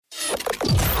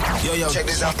Yo, check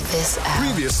this out.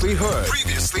 Previously heard.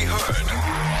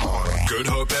 Good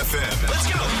Hope FM.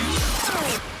 Let's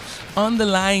go. On the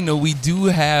line, we do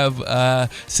have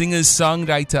singer,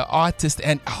 songwriter, artist,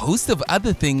 and a host of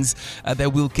other things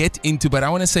that we'll get into. But I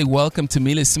want to say welcome to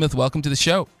Mila Smith. Welcome to the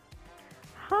show.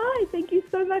 Hi, thank you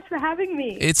so much for having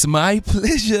me. It's my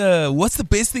pleasure. What's the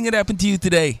best thing that happened to you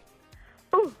today?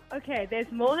 Oh, okay, there's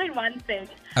more than one thing.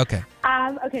 Okay.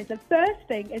 Okay, the first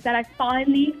thing is that I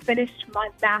finally finished my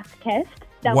math test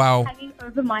that Wow. was hanging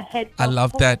over my head. I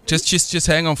love that. Just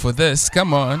hang on for this.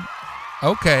 Come on.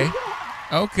 Okay.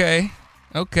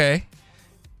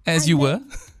 As you were.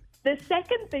 The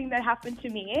second thing that happened to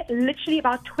me, literally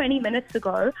about 20 minutes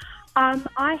ago,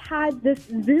 I had this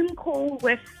Zoom call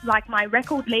with like my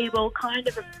record label, kind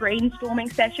of a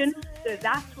brainstorming session. So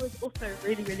that was also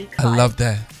really, really exciting.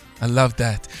 I love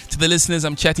that. To the listeners,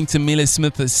 I'm chatting to Mila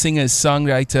Smith, a singer,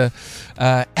 songwriter,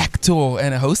 actor,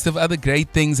 and a host of other great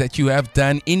things that you have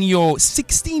done in your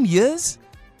 16 years.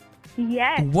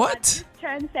 Yes. What? I just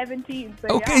turned 17. So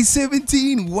Okay, yeah.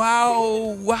 17.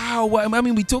 Wow. I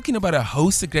mean, we're talking about a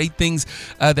host of great things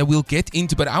that we'll get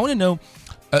into, but I want to know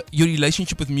your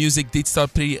relationship with music did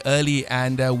start pretty early,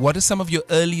 and what are some of your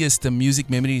earliest music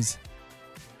memories?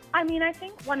 I mean, I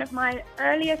think one of my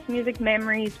earliest music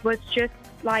memories was just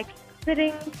like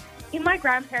sitting in my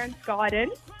grandparents' garden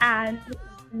and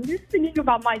just thinking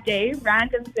about my day,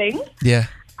 random things. Yeah.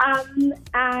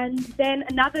 And then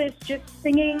another is just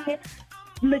singing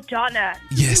Madonna.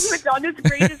 Yes. Madonna's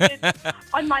greatest hits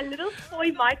on my little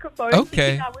toy microphone.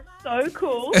 Okay. Thinking that was so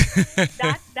cool.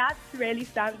 that really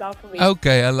stands out for me.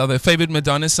 Okay, I love it. Favorite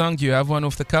Madonna song? Do you have one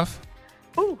off the cuff?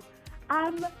 Oh,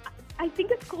 I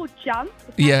think it's called Jump.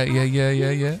 Yeah.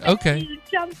 Okay.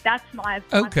 Jump. That's my.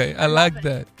 Okay, I like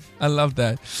that. I love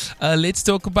that. Let's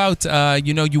talk about,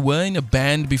 you were in a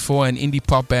band before, an indie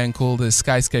pop band called the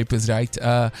Skyscrapers, right?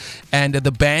 And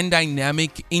the band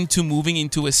dynamic into moving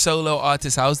into a solo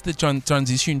artist. How's the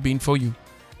transition been for you?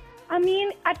 I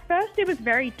mean, at first it was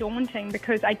very daunting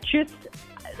because I just,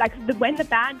 when the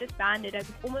band disbanded, I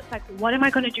was almost like, what am I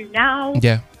going to do now?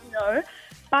 Yeah.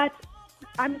 But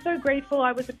I'm so grateful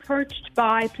I was approached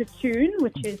by Platoon,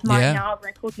 which is my now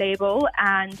record label,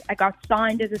 and I got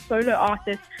signed as a solo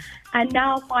artist. And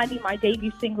now finally my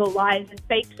debut single, Lies and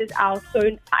Fakes, is out.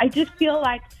 So I just feel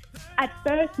like at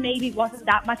first maybe it wasn't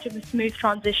that much of a smooth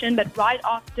transition, but right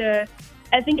after,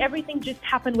 I think everything just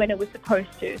happened when it was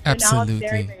supposed to. So Absolutely. now I'm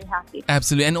very, very happy.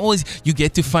 Absolutely. And always you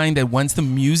get to find that once the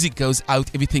music goes out,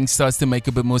 everything starts to make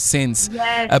a bit more sense.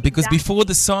 Yes, because exactly. before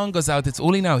the song goes out, it's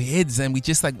all in our heads and we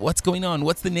just like, what's going on?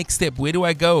 What's the next step? Where do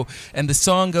I go? And the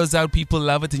song goes out, people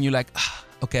love it, and you're like,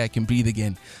 okay, I can breathe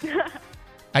again.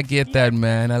 I get that,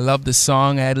 man. I love the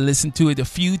song. I had to listen to it a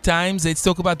few times. Let's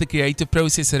talk about the creative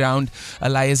process around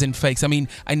Liars and Fakes. I mean,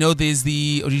 I know there's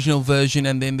the original version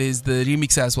and then there's the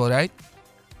remix as well, right?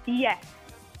 Yes.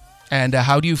 And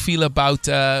how do you feel about,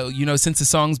 since the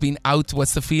song's been out,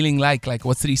 what's the feeling like? Like,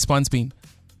 what's the response been?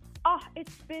 Oh,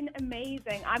 it's been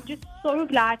amazing. I'm just so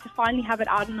glad to finally have it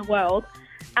out in the world.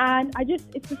 And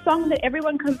it's a song that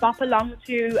everyone can bop along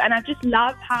to. And I just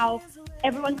love how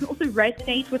everyone can also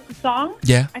resonate with the song.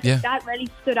 Yeah, I think that really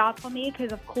stood out for me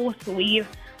because, of course, we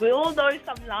all know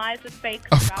some lies and fakes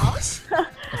around.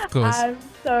 Of course.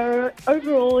 So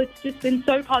overall, it's just been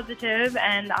so positive,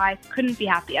 and I couldn't be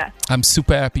happier. I'm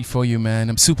super happy for you, man.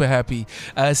 I'm super happy.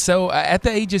 So at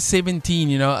the age of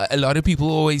 17, a lot of people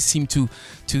always seem to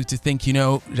think,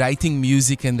 writing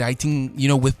music and writing,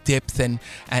 with depth and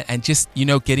just,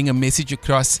 getting a message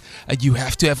across. You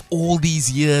have to have all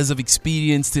these years of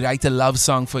experience to write a love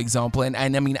song, for example. And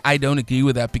I mean, I don't agree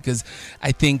with that because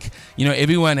I think,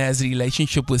 everyone has a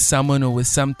relationship with someone or with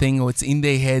something, or it's in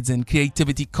their heads, and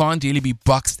creativity can't really be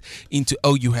boxed into,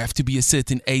 you have to be a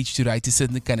certain age to write a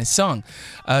certain kind of song.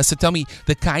 So tell me,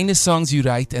 the kind of songs you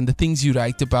write and the things you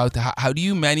write about, how do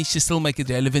you manage to still make it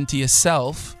relevant to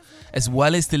yourself as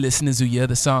well as the listeners who hear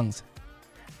the songs?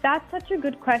 That's such a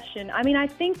good question. I mean, I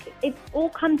think it all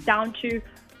comes down to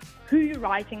who you're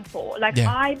writing for.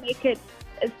 I make it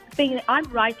a thing that I'm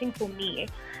writing for me.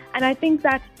 And I think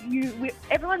that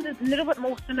everyone's a little bit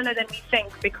more similar than we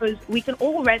think because we can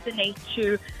all resonate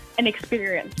to an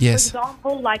experience. Yes. For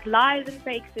example, Lies and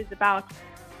Fakes is about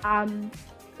a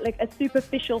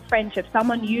superficial friendship,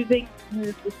 someone using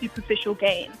you for superficial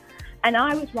gain. And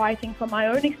I was writing from my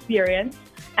own experience,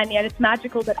 and yet it's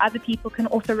magical that other people can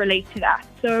also relate to that.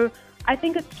 So I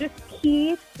think it's just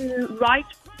key to write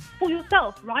for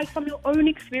yourself, write from your own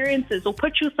experiences, or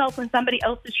put yourself in somebody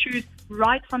else's shoes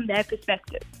right from their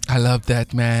perspective. I love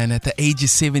that, man. At the age of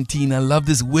 17, I love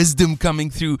this wisdom coming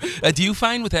through. Do you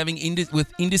find with having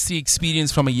with industry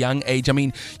experience from a young age, I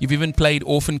mean, you've even played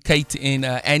Orphan Kate in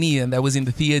Annie, and that was in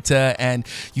the theater, and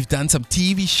you've done some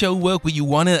TV show work where you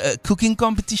won a cooking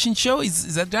competition show.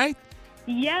 Is that right?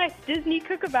 Yes, Disney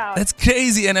Cookabout. That's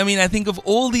crazy. And I mean, I think of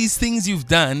all these things you've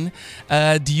done,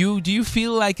 do you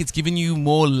feel like it's given you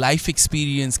more life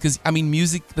experience? Because, I mean,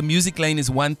 the music lane is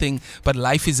one thing, but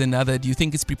life is another. Do you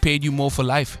think it's prepared you more for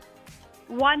life?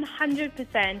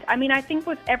 100%. I mean, I think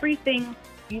with everything,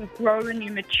 you grow and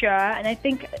you mature. And I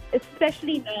think,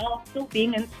 especially now, still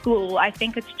being in school, I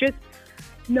think it's just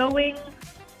knowing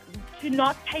to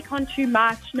not take on too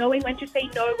much, knowing when to say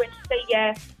no, when to say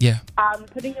yes. Yeah.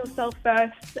 Putting yourself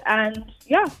first. And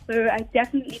yeah, so I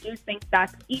definitely do think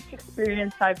that each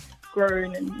experience I've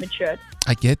grown and matured.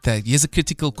 I get that. Here's a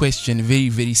critical question, a very,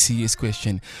 very serious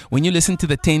question. When you listen to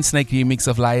the 10 Snake remix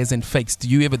of Liars and Fakes, do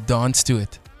you ever dance to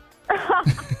it?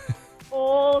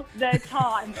 All the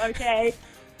time, okay?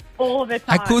 All the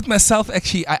time. I caught myself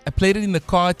actually, I played it in the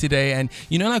car today, and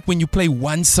you know, like when you play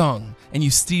one song and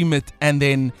you stream it, and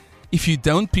then if you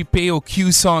don't prepare or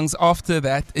cue songs after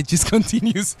that, it just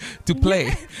continues to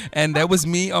play. And that was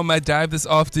me on my drive this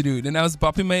afternoon. And I was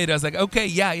bopping my head. I was like, okay,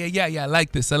 yeah, I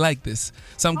like this.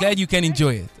 So I'm glad you can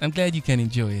enjoy it.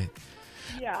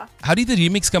 Yeah. How did the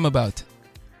remix come about?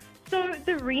 So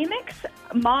the remix,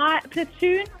 my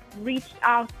platoon reached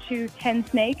out to 10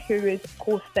 Snake, who is, of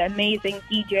course, the amazing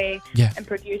DJ and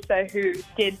producer who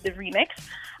did the remix.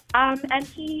 And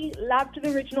he loved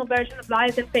the original version of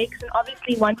Liars and Fakes and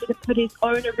obviously wanted to put his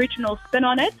own original spin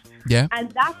on it. Yeah. And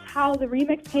that's how the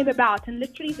remix came about. And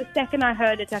literally the second I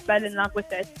heard it, I fell in love with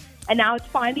it. And now it's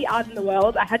finally out in the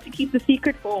world. I had to keep the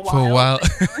secret for a while.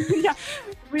 Yeah,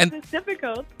 which was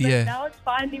difficult. But now it's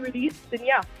finally released, and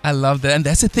yeah. I love that. And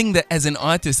that's the thing that as an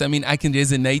artist, I mean, I can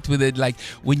resonate with it. Like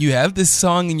when you have this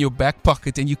song in your back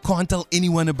pocket and you can't tell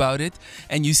anyone about it,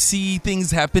 and you see things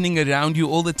happening around you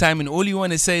all the time, and all you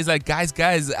want to say is like, guys,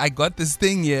 I got this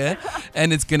thing here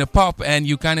and it's going to pop, and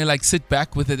you kind of like sit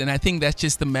back with it. And I think that's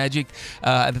just the magic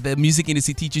that the music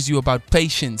industry teaches you about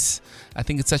patience. I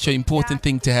think it's such an important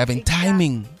thing to have, and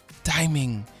timing.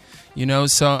 You know,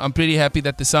 so I'm pretty happy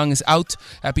that the song is out.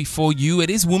 Happy for you. It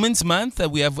is Women's Month.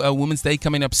 We have Women's Day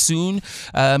coming up soon.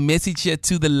 Message here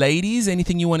to the ladies.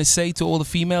 Anything you want to say to all the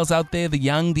females out there, the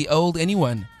young, the old,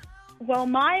 anyone? Well,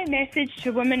 my message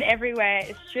to women everywhere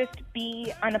is just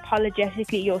be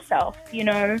unapologetically yourself. You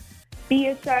know, be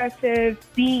assertive,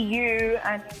 be you,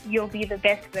 and you'll be the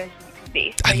best version you can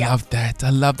be. So, I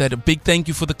love that. A big thank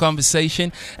you for the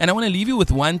conversation. And I want to leave you with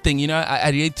one thing. You know, I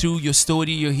read through your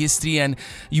story, your history, and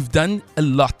you've done a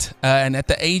lot. And at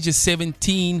the age of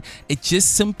 17, it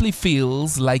just simply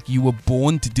feels like you were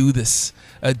born to do this.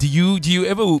 Do you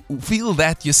ever feel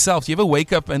that yourself? Do you ever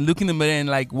wake up and look in the mirror and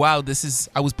like, wow,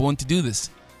 I was born to do this?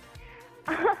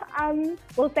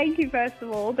 Well, thank you, first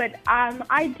of all. But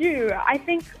I do. I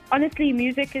think, honestly,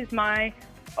 music is my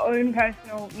own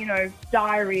personal,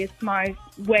 diary. It's my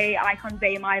way I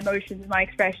convey my emotions, my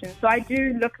expressions. So I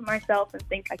do look at myself and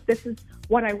think, like, this is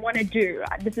what I want to do.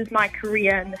 This is my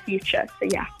career in the future. So,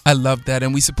 yeah. I love that.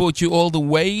 And we support you all the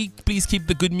way. Please keep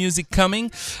the good music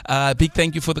coming. Big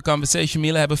thank you for the conversation,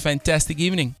 Mila. Have a fantastic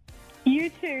evening. You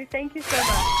too. Thank you so much.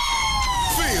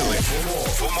 Feel it.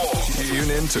 For more,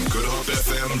 tune in to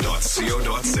goodhopefm.co.za.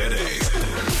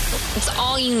 It's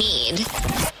all you need.